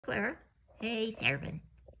Clara. Hey, Servant.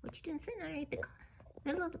 What you doing sitting underneath the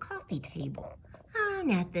middle of the coffee table? Oh,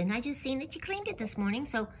 nothing. I just seen that you cleaned it this morning,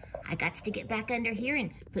 so I got to get back under here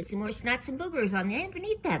and put some more snots and boogers on the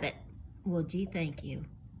underneath of it. Well, gee, thank you.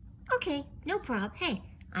 Okay, no prob. Hey,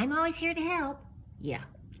 I'm always here to help. Yeah,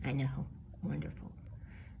 I know. Wonderful.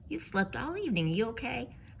 You've slept all evening. Are you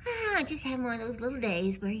okay? I just having one of those little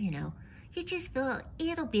days where, you just feel a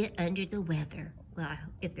little bit under the weather. Well,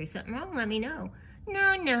 if there's something wrong, let me know.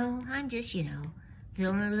 No, I'm just, feeling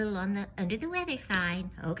a little under the weather side.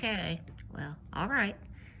 Okay, well, all right.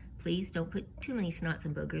 Please don't put too many snots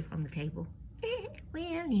and boogers on the table.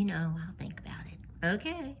 Well, I'll think about it.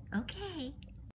 Okay.